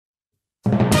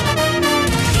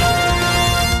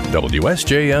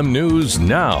WSJM News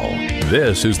Now.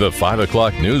 This is the 5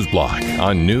 o'clock news block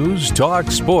on News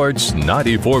Talk Sports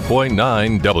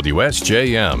 94.9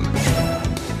 WSJM.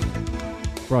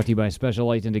 Brought to you by Special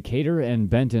Light Indicator and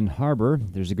Benton Harbor.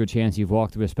 There's a good chance you've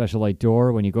walked through a Special Light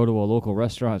door when you go to a local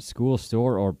restaurant, school,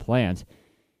 store, or plant.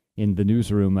 In the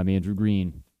newsroom, I'm Andrew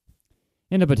Green.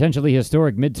 In a potentially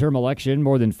historic midterm election,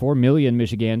 more than 4 million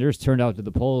Michiganders turned out to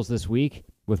the polls this week,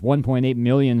 with 1.8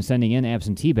 million sending in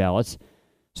absentee ballots.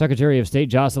 Secretary of State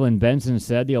Jocelyn Benson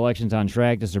said the election's on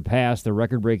track to surpass the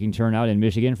record-breaking turnout in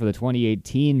Michigan for the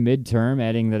 2018 midterm,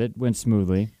 adding that it went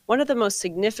smoothly. One of the most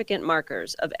significant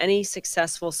markers of any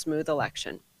successful smooth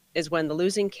election is when the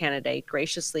losing candidate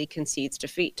graciously concedes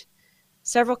defeat.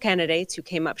 Several candidates who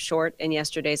came up short in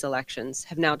yesterday's elections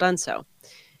have now done so.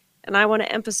 And I want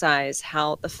to emphasize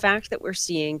how the fact that we're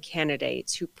seeing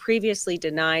candidates who previously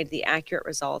denied the accurate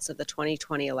results of the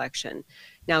 2020 election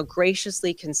now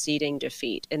graciously conceding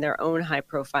defeat in their own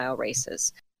high-profile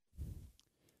races.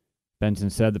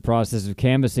 Benson said the process of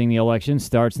canvassing the election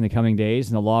starts in the coming days,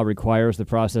 and the law requires the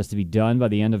process to be done by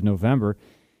the end of November.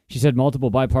 She said multiple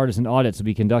bipartisan audits will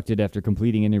be conducted after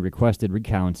completing any requested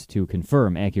recounts to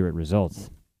confirm accurate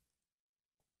results.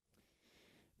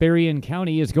 Berrien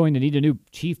County is going to need a new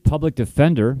chief public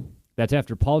defender. That's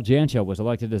after Paul Jancha was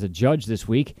elected as a judge this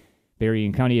week.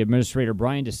 Berrien County Administrator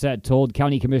Brian Doucette told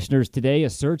county commissioners today a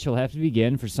search will have to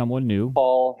begin for someone new.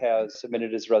 Paul has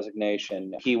submitted his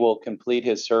resignation. He will complete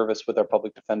his service with our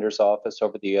public defender's office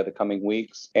over the coming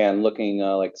weeks, and looking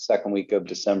like the second week of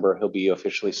December, he'll be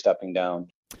officially stepping down.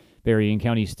 Berrien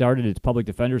County started its public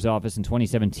defender's office in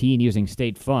 2017 using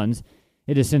state funds.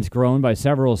 It has since grown by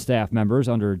several staff members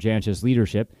under Jancha's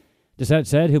leadership. Doucette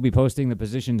said he'll be posting the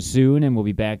position soon and will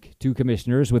be back to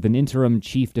commissioners with an interim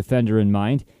chief defender in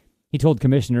mind. He told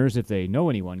commissioners if they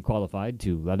know anyone qualified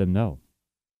to let him know.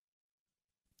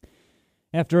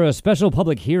 After a special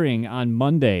public hearing on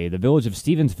Monday, the village of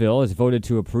Stevensville has voted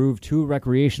to approve 2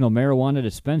 recreational marijuana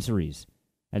dispensaries.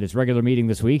 At its regular meeting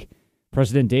this week,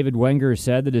 President David Wenger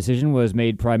said the decision was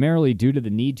made primarily due to the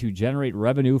need to generate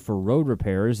revenue for road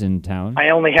repairs in town.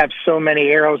 I only have so many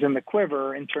arrows in the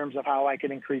quiver in terms of how I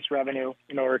can increase revenue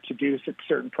in order to do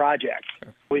certain projects.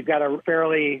 We've got a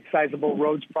fairly sizable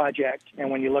roads project,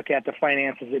 and when you look at the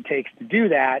finances it takes to do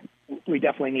that, we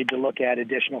definitely need to look at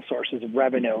additional sources of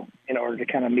revenue in order to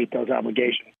kind of meet those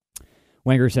obligations.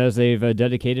 Wenger says they've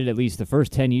dedicated at least the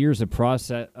first 10 years of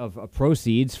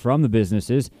proceeds from the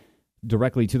businesses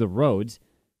directly to the roads.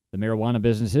 The marijuana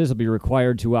businesses will be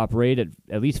required to operate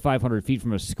at least 500 feet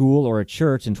from a school or a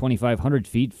church and 2,500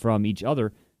 feet from each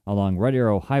other along Red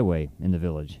Arrow Highway in the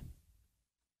village.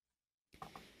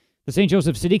 The St.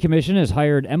 Joseph City Commission has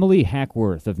hired Emily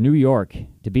Hackworth of New York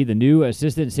to be the new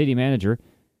assistant city manager.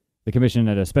 The commission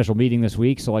at a special meeting this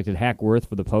week selected Hackworth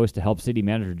for the post to help city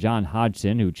manager John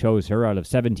Hodgson, who chose her out of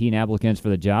 17 applicants for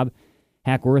the job.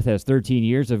 Hackworth has 13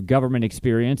 years of government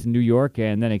experience in New York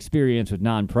and then experience with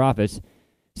nonprofits.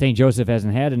 St. Joseph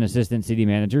hasn't had an assistant city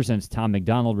manager since Tom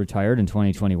McDonald retired in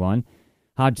 2021.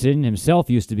 Hodgson himself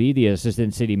used to be the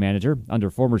assistant city manager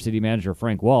under former city manager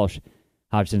Frank Walsh.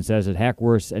 Hodgson says that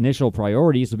Hackworth's initial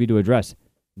priorities will be to address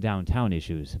downtown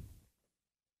issues.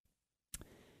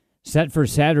 Set for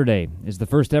Saturday is the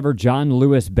first ever John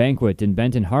Lewis banquet in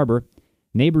Benton Harbor.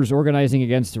 Neighbors Organizing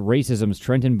Against Racism's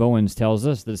Trenton Bowens tells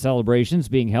us the celebration's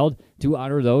being held to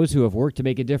honor those who have worked to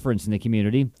make a difference in the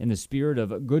community in the spirit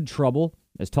of good trouble,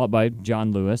 as taught by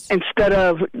John Lewis. Instead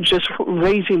of just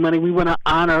raising money, we want to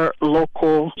honor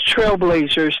local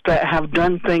trailblazers that have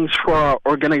done things for our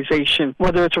organization,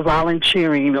 whether it's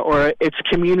volunteering or it's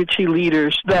community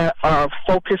leaders that are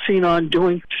focusing on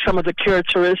doing some of the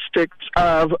characteristics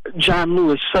of John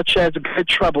Lewis, such as good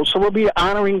trouble. So we'll be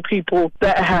honoring people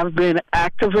that have been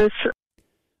activists.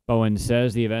 Bowen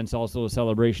says the event's also a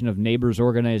celebration of Neighbors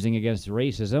Organizing Against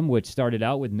Racism, which started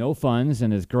out with no funds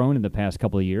and has grown in the past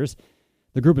couple of years.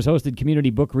 The group has hosted community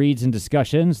book reads and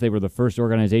discussions. They were the first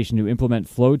organization to implement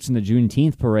floats in the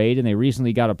Juneteenth parade, and they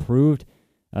recently got approved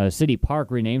a city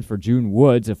park renamed for June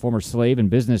Woods, a former slave and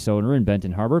business owner in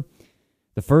Benton Harbor.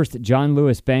 The first John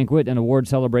Lewis banquet and award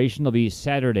celebration will be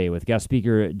Saturday with guest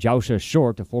speaker Jousha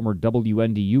Short, a former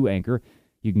WNDU anchor.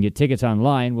 You can get tickets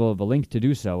online. We'll have a link to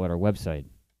do so at our website.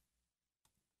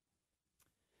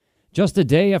 Just a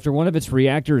day after one of its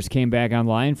reactors came back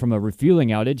online from a refueling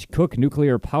outage, Cook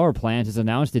Nuclear Power Plant has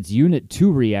announced its Unit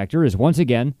 2 reactor is once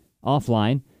again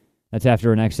offline. That's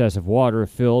after an excess of water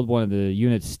filled one of the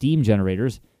unit's steam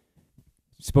generators.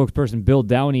 Spokesperson Bill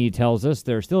Downey tells us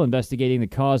they're still investigating the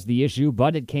cause of the issue,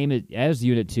 but it came as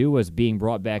Unit 2 was being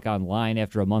brought back online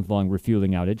after a month-long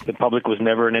refueling outage. The public was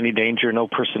never in any danger, no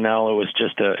personnel. It was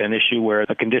just an issue where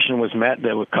a condition was met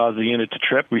that would cause the unit to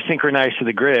trip. We synchronized to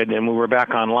the grid, and we were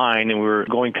back online, and we were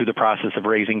going through the process of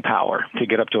raising power to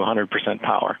get up to 100%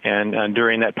 power. And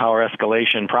during that power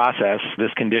escalation process,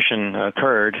 this condition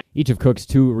occurred. Each of Cook's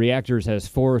 2 reactors has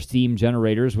 4 steam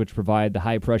generators, which provide the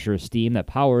high-pressure steam that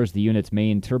powers the unit's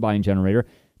main turbine generator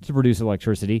to produce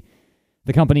electricity.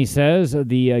 The company says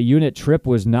the unit trip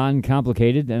was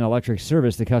non-complicated and electric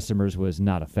service to customers was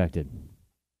not affected.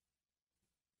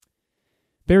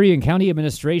 Berrien County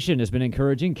administration has been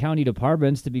encouraging county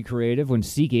departments to be creative when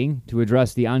seeking to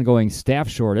address the ongoing staff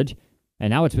shortage,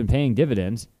 and now it's been paying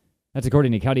dividends. That's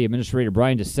according to County Administrator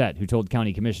Brian Doucette, who told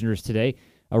county commissioners today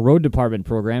a road department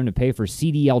program to pay for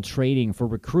CDL training for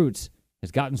recruits has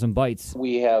gotten some bites.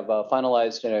 We have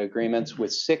finalized agreements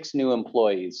with 6 new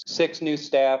employees, 6 new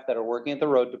staff that are working at the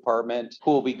road department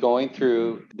who will be going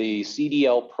through the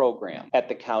CDL program at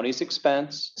the county's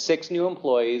expense. 6 new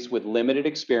employees with limited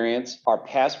experience. Our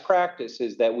past practice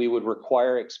is that we would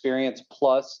require experience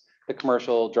plus the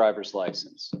commercial driver's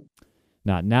license.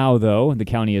 Not now, though. The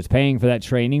county is paying for that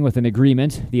training with an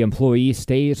agreement. The employee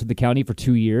stays with the county for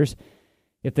 2 years.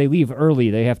 If they leave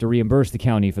early, they have to reimburse the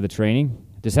county for the training.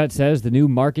 Doucette says the new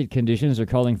market conditions are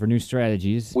calling for new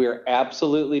strategies. We're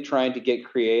absolutely trying to get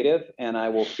creative, and I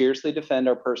will fiercely defend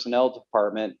our personnel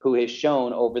department, who has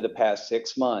shown over the past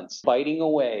 6 months fighting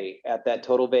away at that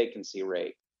total vacancy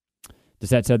rate.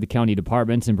 Doucette said the county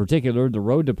departments, in particular the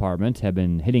road department, have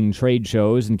been hitting trade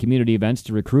shows and community events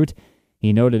to recruit.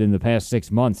 He noted in the past 6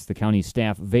 months, the county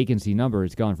staff vacancy number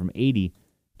has gone from 80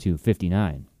 to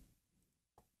 59.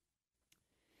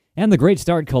 And the Great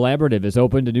Start Collaborative has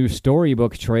opened a new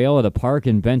storybook trail at a park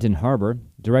in Benton Harbor.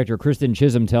 Director Kristen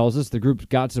Chisholm tells us the group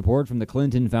got support from the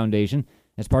Clinton Foundation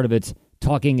as part of its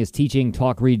Talking is Teaching,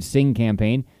 Talk, Read, Sing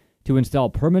campaign to install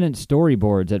permanent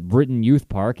storyboards at Britton Youth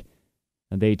Park.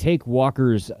 And they take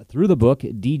walkers through the book,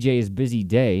 DJ's Busy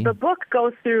Day. The book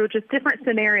goes through just different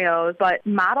scenarios, but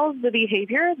models the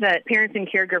behavior that parents and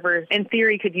caregivers, in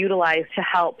theory, could utilize to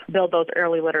help build those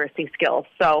early literacy skills.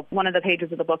 So one of the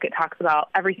pages of the book, it talks about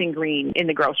everything green in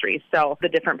the groceries, so the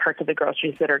different parts of the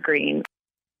groceries that are green.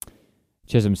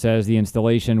 Chisholm says the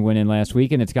installation went in last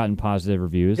week and it's gotten positive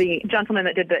reviews. The gentleman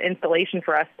that did the installation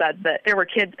for us said that there were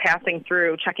kids passing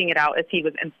through, checking it out as he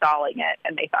was installing it,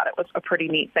 and they thought it was a pretty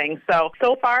neat thing. So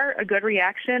far, a good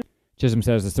reaction. Chisholm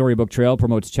says the Storybook Trail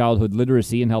promotes childhood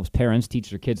literacy and helps parents teach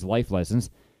their kids life lessons.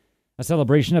 A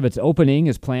celebration of its opening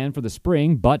is planned for the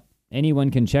spring, but anyone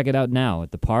can check it out now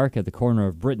at the park at the corner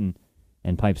of Britton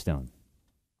and Pipestone.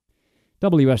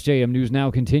 WSJM News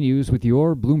Now continues with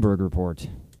your Bloomberg Report.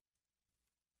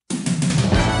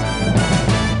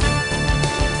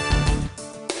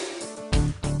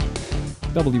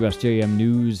 WSJM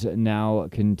News Now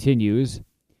continues.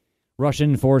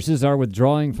 Russian forces are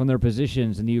withdrawing from their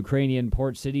positions in the Ukrainian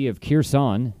port city of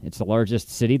Kherson. It's the largest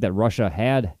city that Russia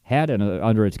had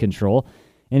under its control,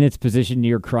 and its position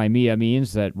near Crimea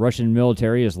means that Russian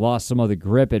military has lost some of the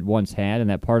grip it once had in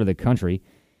that part of the country.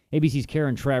 ABC's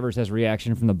Karen Travers has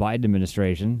reaction from the Biden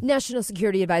administration. National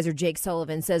Security Advisor Jake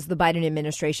Sullivan says the Biden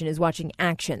administration is watching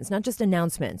actions, not just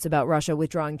announcements, about Russia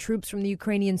withdrawing troops from the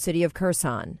Ukrainian city of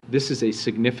Kherson. This is a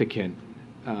significant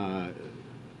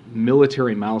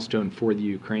military milestone for the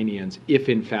Ukrainians if,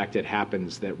 in fact, it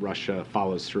happens that Russia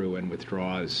follows through and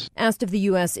withdraws. Asked if the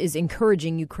U.S. is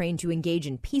encouraging Ukraine to engage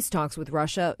in peace talks with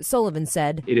Russia, Sullivan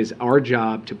said, "It is our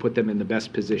job to put them in the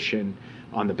best position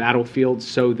on the battlefield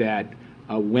so that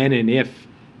when and if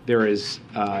there is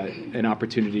an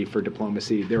opportunity for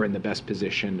diplomacy, they're in the best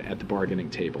position at the bargaining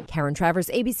table." Karen Travers,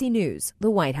 ABC News,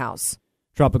 the White House.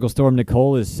 Tropical storm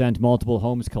Nicole has sent multiple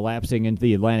homes collapsing into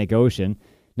the Atlantic Ocean.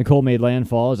 Nicole made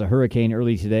landfall as a hurricane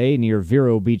early today near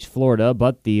Vero Beach, Florida,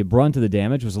 but the brunt of the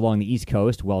damage was along the East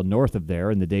Coast, well north of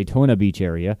there in the Daytona Beach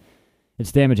area.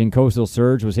 Its damaging coastal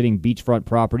surge was hitting beachfront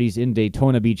properties in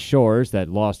Daytona Beach shores that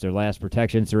lost their last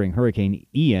protections during Hurricane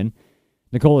Ian.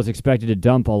 Nicole is expected to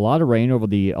dump a lot of rain over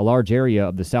a large area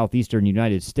of the southeastern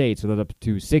United States, with up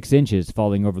to 6 inches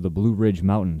falling over the Blue Ridge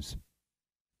Mountains.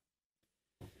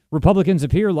 Republicans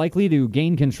appear likely to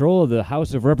gain control of the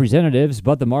House of Representatives,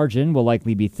 but the margin will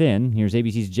likely be thin. Here's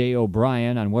ABC's Jay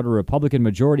O'Brien on what a Republican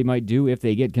majority might do if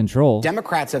they get control.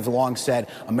 Democrats have long said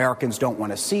Americans don't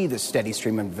want to see the steady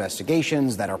stream of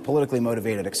investigations that are politically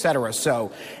motivated, etc.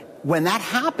 So when that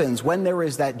happens, when there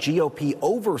is that GOP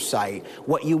oversight,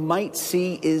 what you might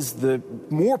see is the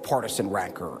more partisan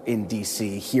rancor in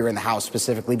D.C., here in the House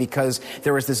specifically, because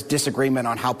there is this disagreement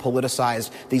on how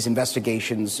politicized these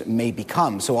investigations may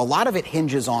become. So a lot of it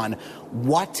hinges on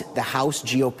what the House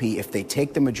GOP, if they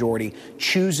take the majority,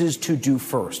 chooses to do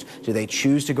first. Do they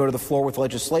choose to go to the floor with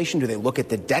legislation? Do they look at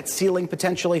the debt ceiling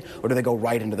potentially? Or do they go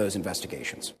right into those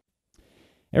investigations?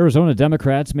 Arizona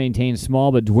Democrats maintain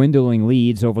small but dwindling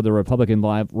leads over the Republican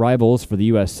rivals for the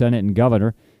U.S. Senate and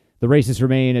governor. The races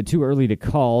remain too early to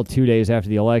call 2 days after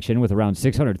the election, with around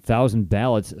 600,000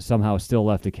 ballots somehow still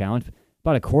left to count,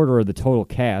 about a quarter of the total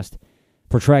cast.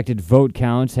 Protracted vote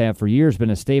counts have for years been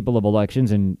a staple of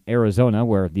elections in Arizona,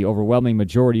 where the overwhelming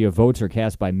majority of votes are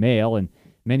cast by mail, and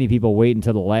many people wait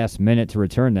until the last minute to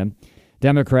return them.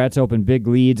 Democrats opened big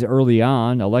leads early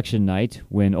on election night,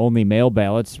 when only mail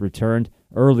ballots returned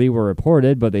early were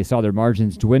reported, but they saw their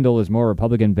margins dwindle as more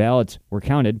Republican ballots were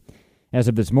counted. As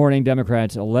of this morning,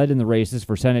 Democrats led in the races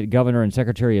for Senate, Governor, and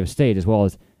Secretary of State, as well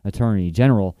as Attorney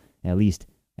General, at least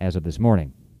as of this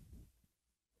morning.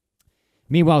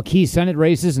 Meanwhile, key Senate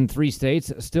races in 3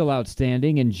 states still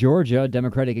outstanding. In Georgia,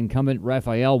 Democratic incumbent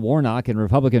Raphael Warnock and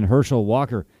Republican Herschel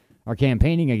Walker are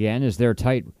campaigning again as their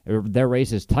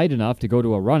race is tight enough to go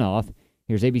to a runoff.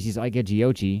 Here's ABC's Ike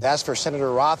Giochi. As for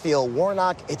Senator Raphael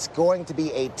Warnock, it's going to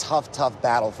be a tough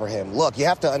battle for him. Look, you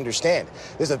have to understand,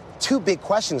 there's 2 big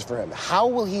questions for him. How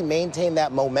will he maintain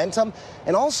that momentum?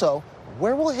 And also,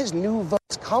 where will his new votes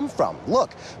come from?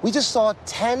 Look, we just saw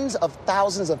tens of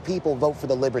thousands of people vote for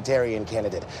the Libertarian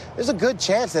candidate. There's a good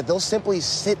chance that they'll simply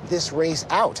sit this race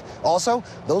out. Also,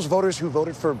 those voters who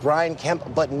voted for Brian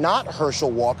Kemp but not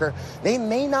Herschel Walker, they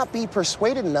may not be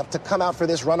persuaded enough to come out for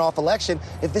this runoff election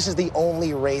if this is the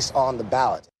only race on the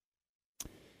ballot.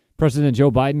 President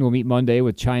Joe Biden will meet Monday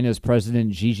with China's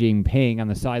President Xi Jinping on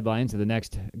the sidelines of the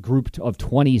next Group of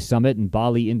 20 summit in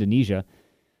Bali, Indonesia.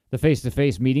 The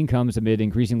face-to-face meeting comes amid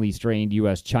increasingly strained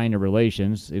U.S.-China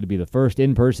relations. It'll be the first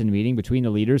in-person meeting between the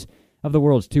leaders of the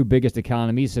world's 2 biggest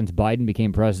economies since Biden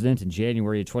became president in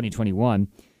January of 2021.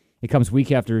 It comes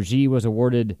week after Xi was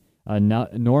awarded a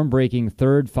norm-breaking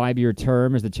third 5-year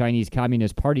term as the Chinese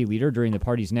Communist Party leader during the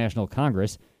party's National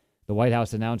Congress. The White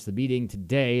House announced the meeting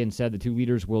today and said the 2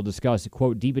 leaders will discuss,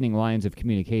 quote, deepening lines of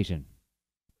communication.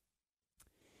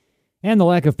 And the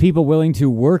lack of people willing to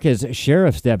work as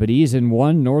sheriff's deputies in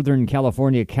one Northern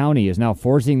California county is now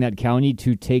forcing that county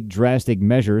to take drastic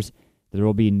measures. There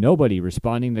will be nobody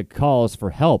responding to calls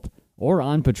for help or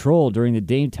on patrol during the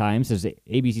daytime, says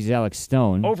ABC's Alex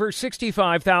Stone. Over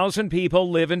 65,000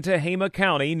 people live in Tehama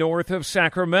County, north of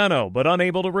Sacramento, but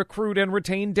unable to recruit and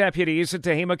retain deputies. The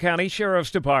Tehama County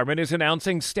Sheriff's Department is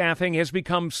announcing staffing has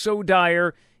become so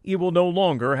dire it will no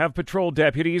longer have patrol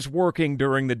deputies working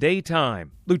during the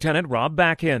daytime. Lieutenant Rob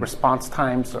Backin. Response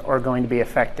times are going to be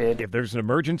affected. If there's an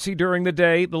emergency during the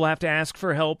day, they'll have to ask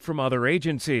for help from other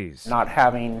agencies. Not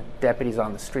having deputies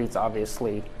on the streets,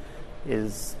 obviously,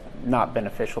 is not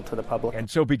beneficial to the public. And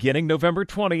so beginning November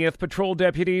 20th, patrol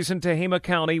deputies in Tehama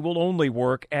County will only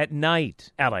work at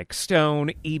night. Alex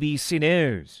Stone, ABC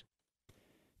News.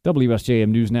 WSJM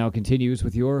News Now continues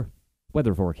with your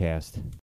weather forecast.